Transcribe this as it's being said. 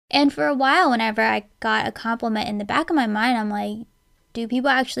And for a while, whenever I got a compliment in the back of my mind, I'm like, do people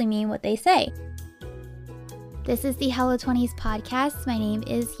actually mean what they say? This is the Hello 20s podcast. My name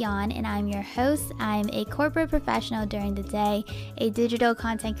is Yan and I'm your host. I'm a corporate professional during the day, a digital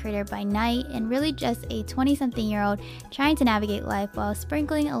content creator by night, and really just a 20-something-year-old trying to navigate life while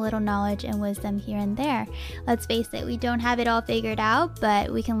sprinkling a little knowledge and wisdom here and there. Let's face it, we don't have it all figured out,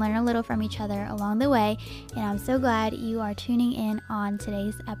 but we can learn a little from each other along the way, and I'm so glad you are tuning in on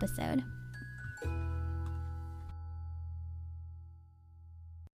today's episode.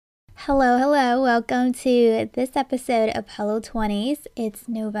 Hello, welcome to this episode of Hello 20s. It's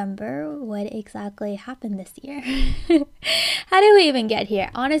November. What exactly happened this year? How did we even get here?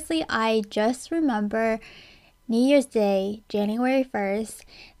 Honestly, I just remember New Year's Day, January 1st,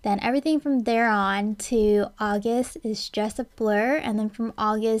 then everything from there on to August is just a blur, and then from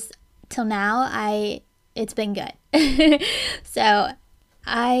August till now, it's been good. So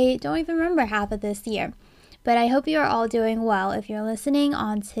I don't even remember half of this year. But I hope you are all doing well. If you're listening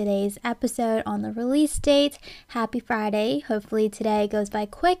on today's episode on the release date, happy Friday. Hopefully today goes by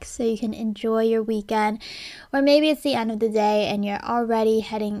quick so you can enjoy your weekend. Or maybe it's the end of the day and you're already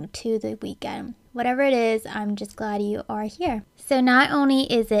heading to the weekend. Whatever it is, I'm just glad you are here. So not only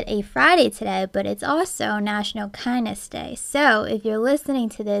is it a Friday today, but it's also National Kindness Day. So if you're listening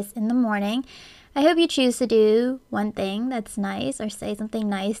to this in the morning, I hope you choose to do one thing that's nice or say something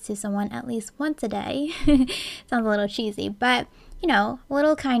nice to someone at least once a day. Sounds a little cheesy, but a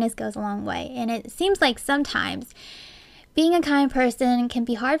little kindness goes a long way. And it seems like sometimes being a kind person can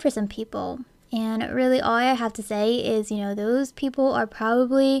be hard for some people. And really all I have to say is, those people are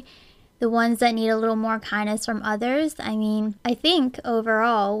probably the ones that need a little more kindness from others. I mean, I think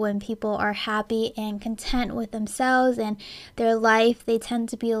overall when people are happy and content with themselves and their life, they tend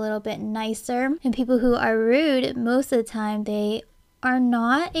to be a little bit nicer. And people who are rude, most of the time, they are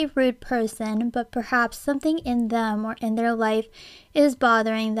not a rude person, but perhaps something in them or in their life is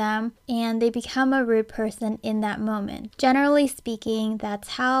bothering them and they become a rude person in that moment. Generally speaking, that's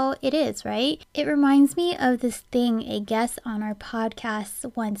how it is, right? It reminds me of this thing a guest on our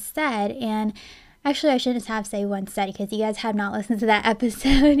podcast once said, and actually I shouldn't have said once said because you guys have not listened to that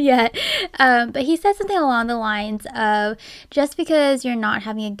episode yet, but he said something along the lines of, just because you're not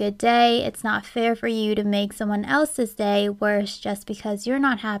having a good day, it's not fair for you to make someone else's day worse just because you're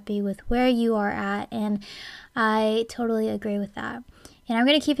not happy with where you are at. And I totally agree with that. And I'm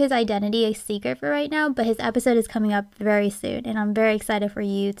going to keep his identity a secret for right now, but his episode is coming up very soon, and I'm very excited for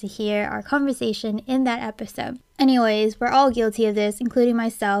you to hear our conversation in that episode. Anyways, we're all guilty of this, including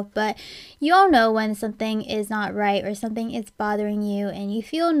myself, but you all know when something is not right or something is bothering you and you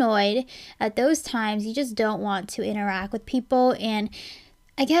feel annoyed. At those times, you just don't want to interact with people, and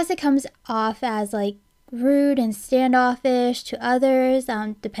I guess it comes off as like rude and standoffish to others,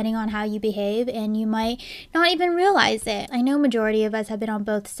 depending on how you behave, and you might not even realize it. I know majority of us have been on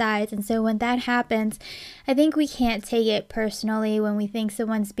both sides, and so when that happens, I think we can't take it personally when we think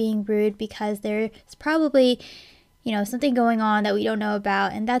someone's being rude because there's probably something going on that we don't know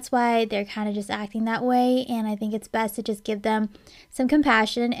about, and that's why they're kind of just acting that way. And I think it's best to just give them some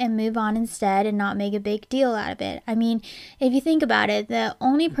compassion and move on instead and not make a big deal out of it. I mean, if you think about it, the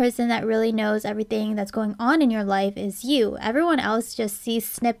only person that really knows everything that's going on in your life is you. Everyone else just sees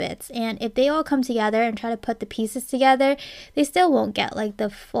snippets, and if they all come together and try to put the pieces together, they still won't get like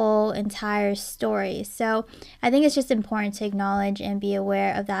the full entire story. So I think it's just important to acknowledge and be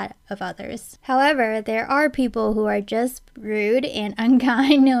aware of that of others. However, there are people who are just rude and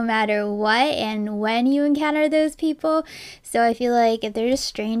unkind no matter what and when you encounter those people. So I feel like if they're just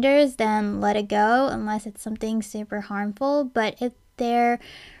strangers, then let it go unless it's something super harmful. But if they're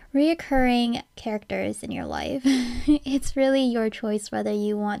reoccurring characters in your life, it's really your choice whether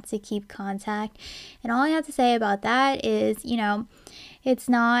you want to keep contact. And all I have to say about that is, it's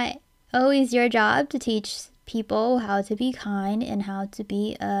not always your job to teach people how to be kind and how to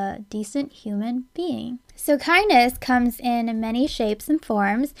be a decent human being. So kindness comes in many shapes and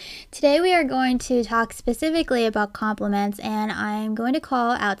forms. Today we are going to talk specifically about compliments, and I'm going to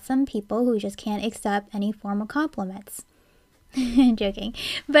call out some people who just can't accept any form of compliments. Joking.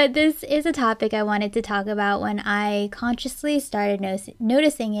 But this is a topic I wanted to talk about when I consciously started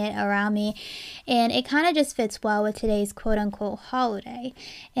noticing it around me, and it kind of just fits well with today's quote-unquote holiday.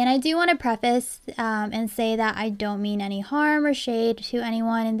 And I do want to preface and say that I don't mean any harm or shade to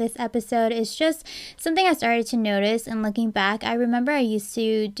anyone in this episode. It's just something I started to notice, and looking back, I remember I used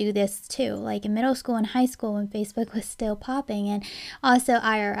to do this too, like in middle school and high school when Facebook was still popping, and also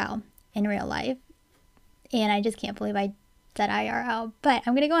IRL in real life. And I just can't believe I said IRL, but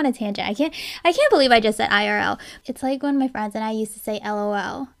I'm gonna go on a tangent. I can't believe I just said IRL. It's like when my friends and I used to say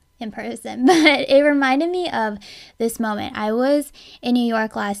LOL. in person, but it reminded me of this moment. I was in New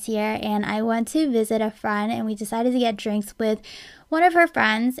York last year and I went to visit a friend, and we decided to get drinks with one of her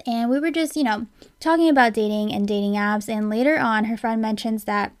friends, and we were just, talking about dating and dating apps. And later on, her friend mentions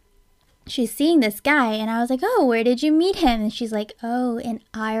that she's seeing this guy, and I was like, oh, where did you meet him? And she's like, oh, in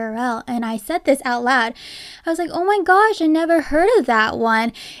IRL. And I said this out loud. I was like, oh my gosh, I never heard of that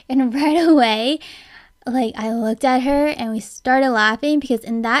one. And right away, like, I looked at her and we started laughing, because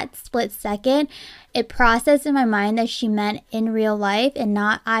in that split second, it processed in my mind that she meant in real life and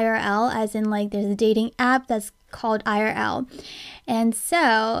not IRL, as in like there's a dating app that's called IRL. And so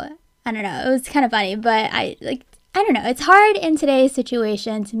I don't know, it was kind of funny, but I don't know, it's hard in today's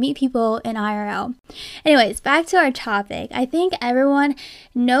situation to meet people in IRL. Anyways, back to our topic. I think everyone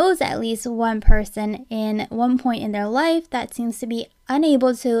knows at least one person in one point in their life that seems to be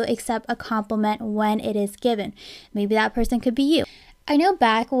unable to accept a compliment when it is given. Maybe that person could be you. I know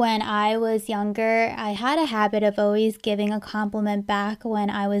back when I was younger, I had a habit of always giving a compliment back when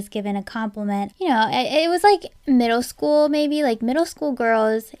I was given a compliment. It was like middle school, maybe like middle school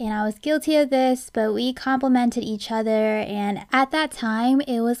girls, and I was guilty of this, but we complimented each other, and at that time,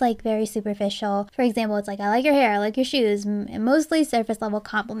 it was like very superficial. For example, it's like, I like your hair, I like your shoes, mostly surface level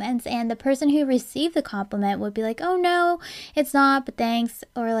compliments, and the person who received the compliment would be like, oh no, it's not, but thanks,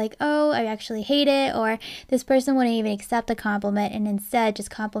 or like, oh, I actually hate it, or this person wouldn't even accept a compliment and instead just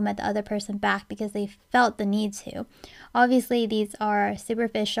compliment the other person back because they felt the need to. Obviously, these are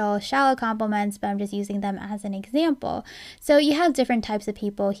superficial, shallow compliments, but I'm just using them as an example. So you have different types of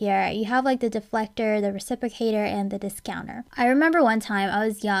people here. You have like the deflector, the reciprocator, and the discounter. I remember one time I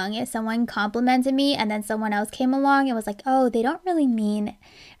was young, someone complimented me, and then someone else came along and was like, oh, they don't really mean,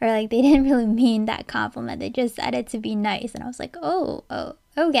 or like they didn't really mean that compliment. They just said it to be nice. And I was like, oh.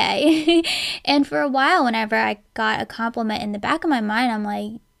 Okay. And for a while, whenever I got a compliment, in the back of my mind, I'm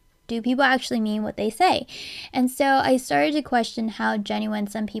like, do people actually mean what they say? And so I started to question how genuine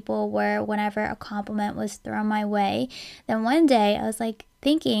some people were whenever a compliment was thrown my way. Then one day I was like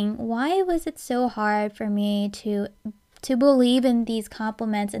thinking, why was it so hard for me to believe in these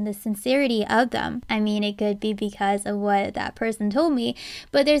compliments and the sincerity of them? I mean, it could be because of what that person told me,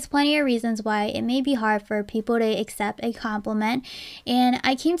 but there's plenty of reasons why it may be hard for people to accept a compliment. And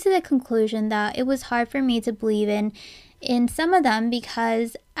I came to the conclusion that it was hard for me to believe in some of them,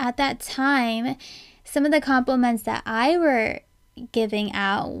 because at that time, some of the compliments that I were giving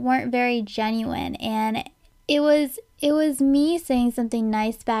out weren't very genuine, and it was me saying something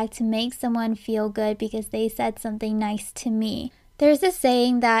nice back to make someone feel good because they said something nice to me. There's this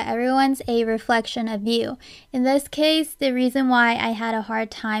saying that everyone's a reflection of you. In this case, the reason why I had a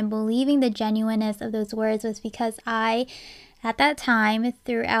hard time believing the genuineness of those words was because I, at that time,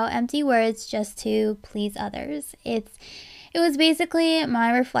 threw out empty words just to please others. It was basically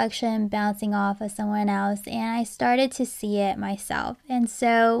my reflection bouncing off of someone else, and I started to see it myself. And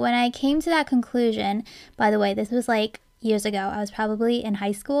so when I came to that conclusion, by the way, this was like years ago, I was probably in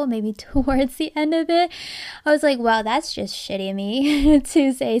high school, maybe towards the end of it, I was like, well, that's just shitty of me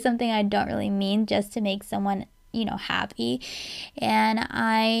to say something I don't really mean just to make someone happy. And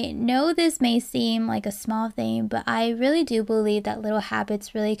I know this may seem like a small thing, but I really do believe that little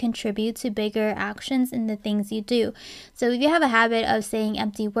habits really contribute to bigger actions in the things you do. So if you have a habit of saying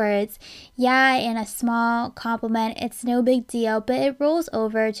empty words, in a small compliment, it's no big deal, but it rolls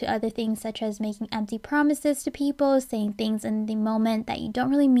over to other things, such as making empty promises to people, saying things in the moment that you don't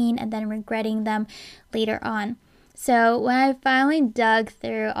really mean, and then regretting them later on. So when I finally dug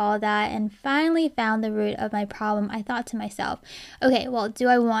through all that and finally found the root of my problem, I thought to myself, okay, well, do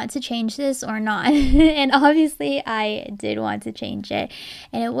I want to change this or not? And obviously I did want to change it.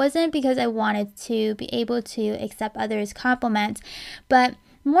 And it wasn't because I wanted to be able to accept others' compliments, but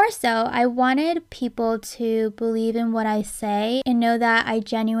more so, I wanted people to believe in what I say and know that I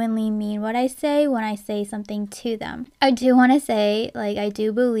genuinely mean what I say when I say something to them. I do want to say, I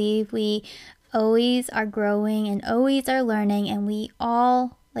do believe we always are growing and always are learning, and we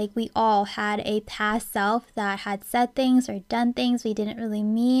all had a past self that had said things or done things we didn't really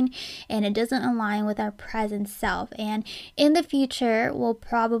mean, and it doesn't align with our present self. And in the future, we'll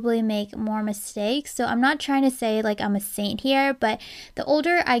probably make more mistakes. So I'm not trying to say I'm a saint here, but the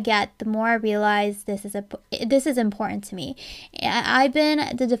older I get, the more I realize this is important to me. I've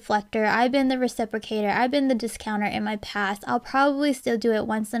been the deflector, I've been the reciprocator, I've been the discounter in my past. I'll probably still do it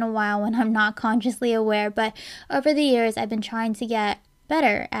once in a while when I'm not consciously aware, but over the years, I've been trying to get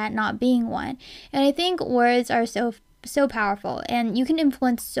better at not being one. And I think words are so powerful, and you can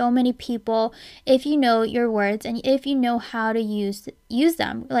influence so many people if you know your words and if you know how to use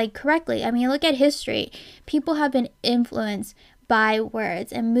them correctly. I mean, look at history. People have been influenced by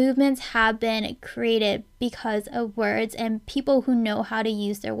words, and movements have been created because of words and people who know how to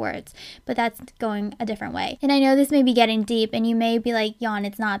use their words. But that's going a different way. And I know this may be getting deep, and you may be like, Yon,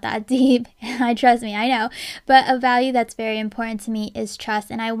 it's not that deep. Trust me, I know. But a value that's very important to me is trust,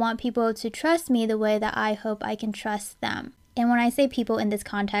 and I want people to trust me the way that I hope I can trust them. And when I say people in this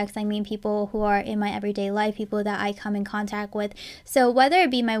context, I mean people who are in my everyday life, people that I come in contact with. So whether it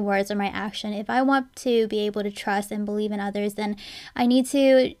be my words or my action, if I want to be able to trust and believe in others, then I need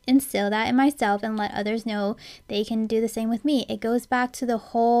to instill that in myself and let others know they can do the same with me. It goes back to the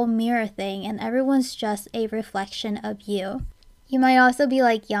whole mirror thing, and everyone's just a reflection of you. You might also be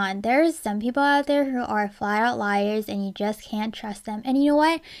like, Yon, there's some people out there who are flat out liars and you just can't trust them. And you know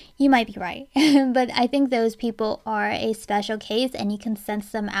what? You might be right. But I think those people are a special case, and you can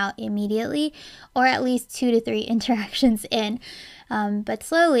sense them out immediately, or at least 2 to 3 interactions in. But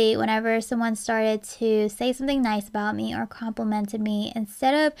slowly, whenever someone started to say something nice about me or complimented me,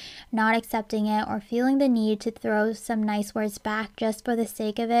 instead of not accepting it or feeling the need to throw some nice words back just for the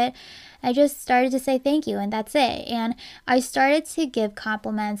sake of it, I just started to say thank you, and that's it. And I started to give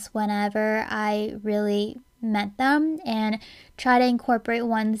compliments whenever I really meant them, and try to incorporate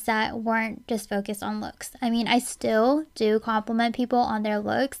ones that weren't just focused on looks. I mean, I still do compliment people on their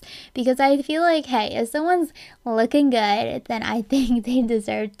looks, because I feel like, hey, if someone's looking good, then I think they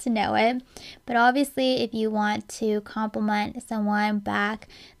deserve to know it. But obviously, if you want to compliment someone back,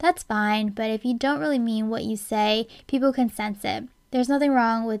 that's fine. But if you don't really mean what you say, people can sense it. There's nothing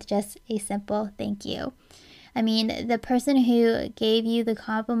wrong with just a simple thank you. I mean, the person who gave you the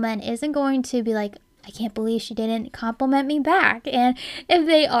compliment isn't going to be like, I can't believe she didn't compliment me back. And if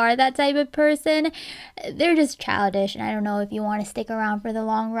they are that type of person, they're just childish. And I don't know if you want to stick around for the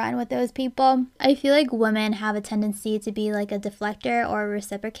long run with those people. I feel like women have a tendency to be like a deflector or a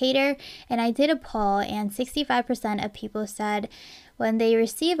reciprocator. And I did a poll, and 65% of people said when they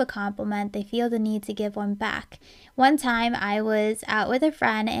receive a compliment, they feel the need to give one back. One time I was out with a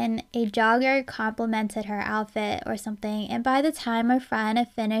friend, and a jogger complimented her outfit or something, and by the time my friend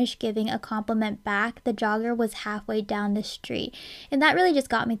finished giving a compliment back, the jogger was halfway down the street. And that really just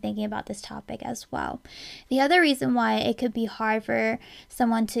got me thinking about this topic as well. The other reason why it could be hard for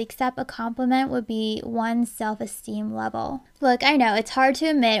someone to accept a compliment would be one's self-esteem level. Look, I know it's hard to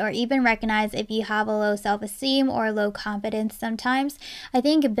admit or even recognize if you have a low self-esteem or low confidence sometimes. I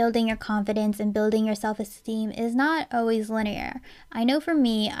think building your confidence and building your self-esteem is not always linear. I know for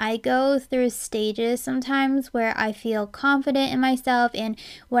me, I go through stages sometimes where I feel confident in myself and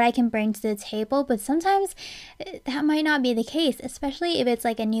what I can bring to the table, but sometimes that might not be the case, especially if it's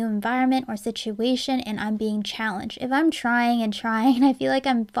like a new environment or situation and I'm being challenged. If I'm trying and I feel like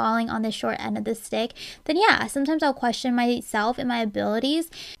I'm falling on the short end of the stick, then yeah, sometimes I'll question myself and my abilities.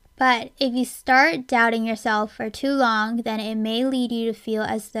 But if you start doubting yourself for too long, then it may lead you to feel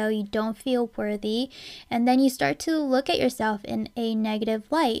as though you don't feel worthy, and then you start to look at yourself in a negative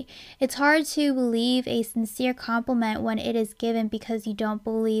light. It's hard to believe a sincere compliment when it is given because you don't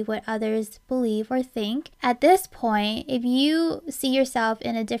believe what others believe or think. At this point, if you see yourself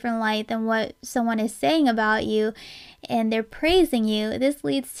in a different light than what someone is saying about you, and they're praising you, this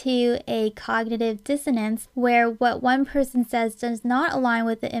leads to a cognitive dissonance where what one person says does not align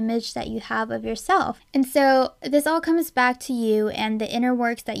with the image that you have of yourself. And so this all comes back to you and the inner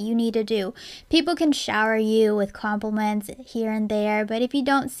works that you need to do. People can shower you with compliments here and there, but if you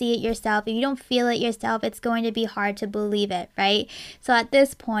don't see it yourself, if you don't feel it yourself, it's going to be hard to believe it, right? So at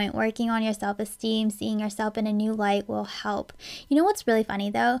this point, working on your self-esteem, seeing yourself in a new light will help. You know what's really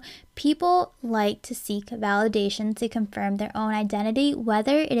funny though? People like to seek validation to confirm their own identity,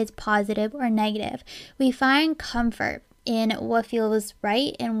 whether it is positive or negative. We find comfort in what feels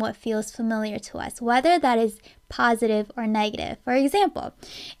right and what feels familiar to us, whether that is positive or negative. For example,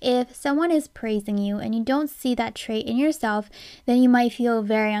 if someone is praising you and you don't see that trait in yourself, then you might feel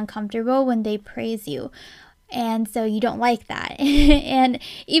very uncomfortable when they praise you. And so you don't like that. And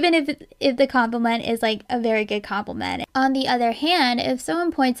even if the compliment is like a very good compliment. On the other hand, if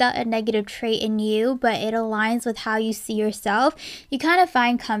someone points out a negative trait in you, but it aligns with how you see yourself, you kind of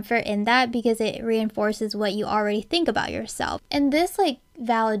find comfort in that because it reinforces what you already think about yourself. And this like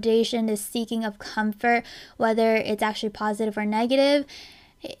validation, this seeking of comfort, whether it's actually positive or negative,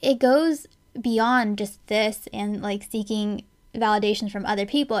 it goes beyond just this and like seeking validation from other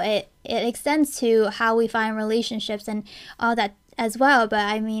people. It extends to how we find relationships and all that as well, but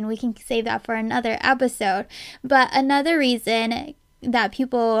I mean we can save that for another episode. But another reason that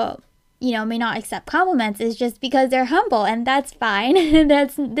people may not accept compliments is just because they're humble, and that's fine.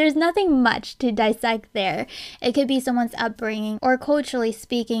 There's nothing much to dissect there. It could be someone's upbringing, or culturally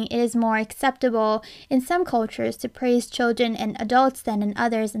speaking, it is more acceptable in some cultures to praise children and adults than in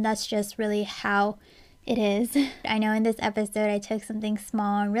others, and that's just really how it is. I know in this episode I took something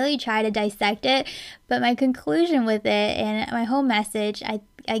small and really tried to dissect it, but my conclusion with it and my whole message,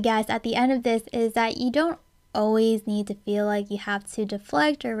 I guess at the end of this, is that you don't always need to feel like you have to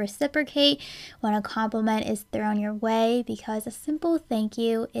deflect or reciprocate when a compliment is thrown your way, because a simple thank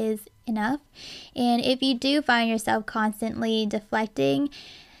you is enough. And if you do find yourself constantly deflecting,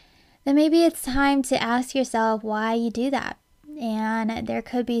 then maybe it's time to ask yourself why you do that. And there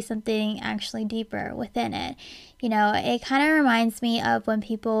could be something actually deeper within it. It kind of reminds me of when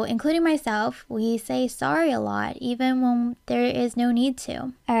people, including myself, we say sorry a lot, even when there is no need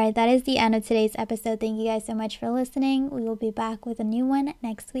to. All right, that is the end of today's episode. Thank you guys so much for listening. We will be back with a new one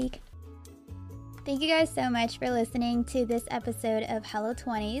next week. Thank you guys so much for listening to this episode of Hello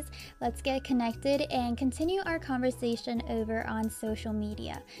 20s. Let's get connected and continue our conversation over on social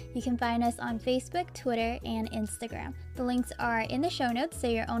media. You can find us on Facebook, Twitter, and Instagram. The links are in the show notes, so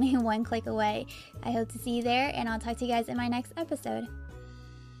you're only one click away. I hope to see you there, and I'll talk to you guys in my next episode.